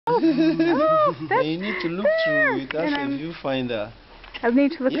Oh, that's you need to look there. through it. That's a viewfinder. I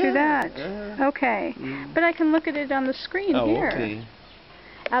need to look through that. Okay. Mm. But I can look at it on the screen here. Okay.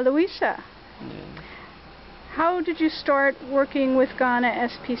 Aluizah, how did you start working with Ghana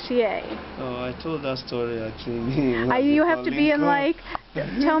SPCA? Oh, I told that story actually. You have to be in like,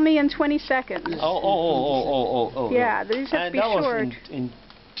 tell me in 20 seconds. Oh. Yeah, these have to be short.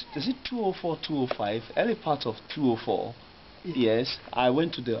 Is it 204, 205? Early part of 204. Yes, I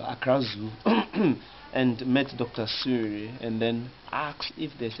went to the Accra Zoo and met Dr. Suri and then asked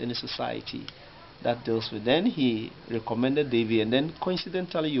if there's any society that deals with. Then he recommended Davy, and then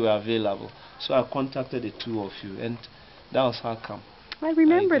coincidentally you were available. So I contacted the two of you, and that was how come. I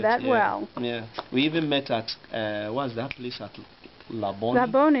remember that well. Yeah, we even met at what's that place at Labone?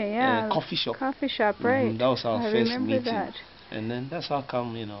 Labone, yeah. Coffee shop. Coffee shop, right. That was our first meeting. That. And then that's how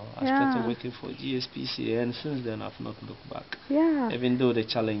come, I started working for GSPCA, and since then I've not looked back. Yeah. Even though the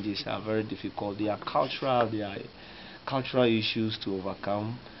challenges are very difficult, there are cultural issues to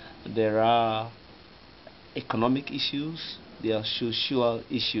overcome. There are economic issues, there are social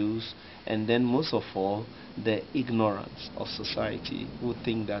issues, and then most of all, the ignorance of society who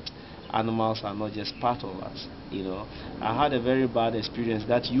think that animals are not just part of us. I had a very bad experience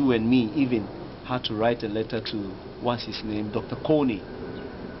that you and me even had to write a letter to, what's his name, Dr. Coney,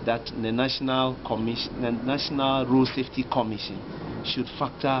 that the National Road Safety Commission should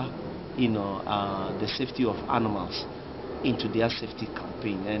factor, the safety of animals into their safety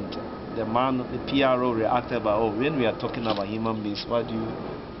campaign. And the PRO reacted by, when we are talking about human beings, what do you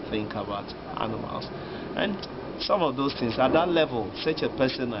think about animals? And some of those things at that level, such a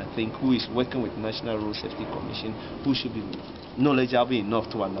person, I think, who is working with National Road Safety Commission, who should be knowledgeable enough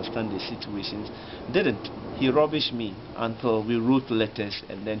to understand the situations, didn't. He rubbished me until we wrote letters,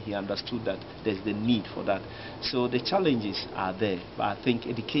 and then he understood that there's the need for that. So the challenges are there, but I think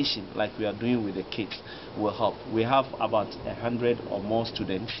education, like we are doing with the kids, will help. We have about 100 or more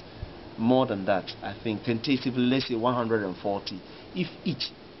students, more than that, I think, tentatively, let's say 140. If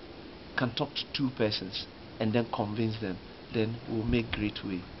each can talk to 2 persons and then convince them, then we'll make great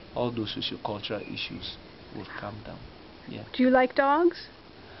way. All those socio-cultural issues will come down. Yeah. Do you like dogs?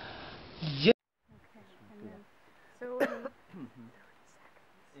 Yeah. Okay. So,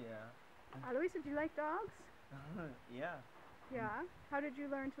 Yeah. Aluizah, do you like dogs? Yeah. Yeah. How did you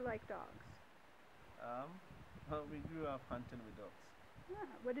learn to like dogs? Well, we grew up hunting with dogs. Yeah.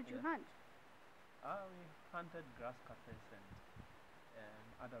 What did you hunt? We hunted grasscutters and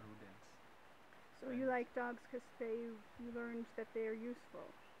other rodents. So you like dogs because you learned that they are useful.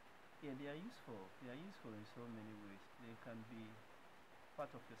 Yeah, they are useful. They are useful in so many ways. They can be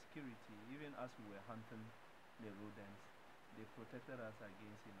part of your security. Even as we were hunting the rodents, they protected us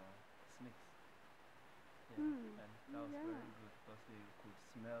against, snakes. Yeah. And that was very good because they could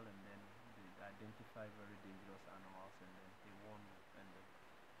smell and then they identify very dangerous animals, and then they warn you, and then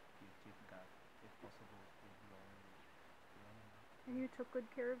you take guard if possible with your animal. And you took good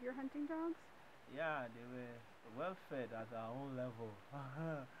care of your hunting dogs? Yeah, they were well fed at our own level.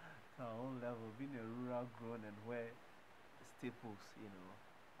 Our own level, being a rural grown and where staples,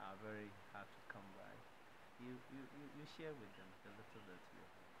 are very hard to come by. You share with them the little that you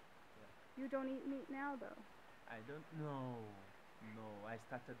have. Yeah. You don't eat meat now, though? I don't know. No, I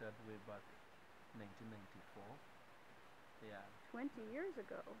started that way back 1994. Yeah. 20 years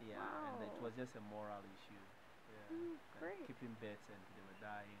ago. Yeah, wow. And it was just a moral issue. Yeah. Great. Keeping pets, and they were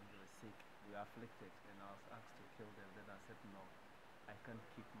dying, they were sick, we were afflicted, and I was asked to kill them. Then I said no, I can't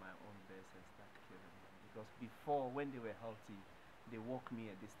keep my own bears and start killing them, because before, when they were healthy, they walked me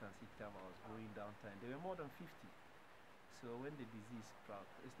a distance each time I was going downtown. They were more than 50. So when the disease struck,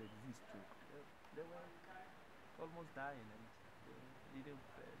 they were almost dying, and they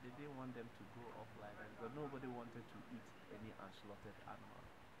didn't want them to go offline, but nobody wanted to eat any unslaughtered animal.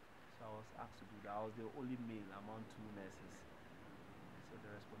 So I was asked to do that. I was the only male among 2 nurses. So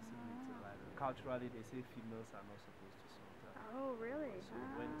the responsibility lies. Culturally, they say females are not supposed to slaughter. Oh, really? So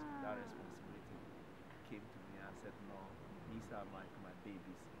when that responsibility came to me, I said, no, these are my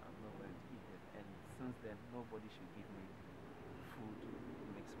babies. I'm not going to eat them. And since then, nobody should give me food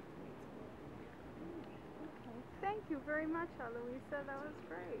mixed with meat. Okay. Thank you very much, Aluizah. That was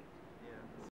great.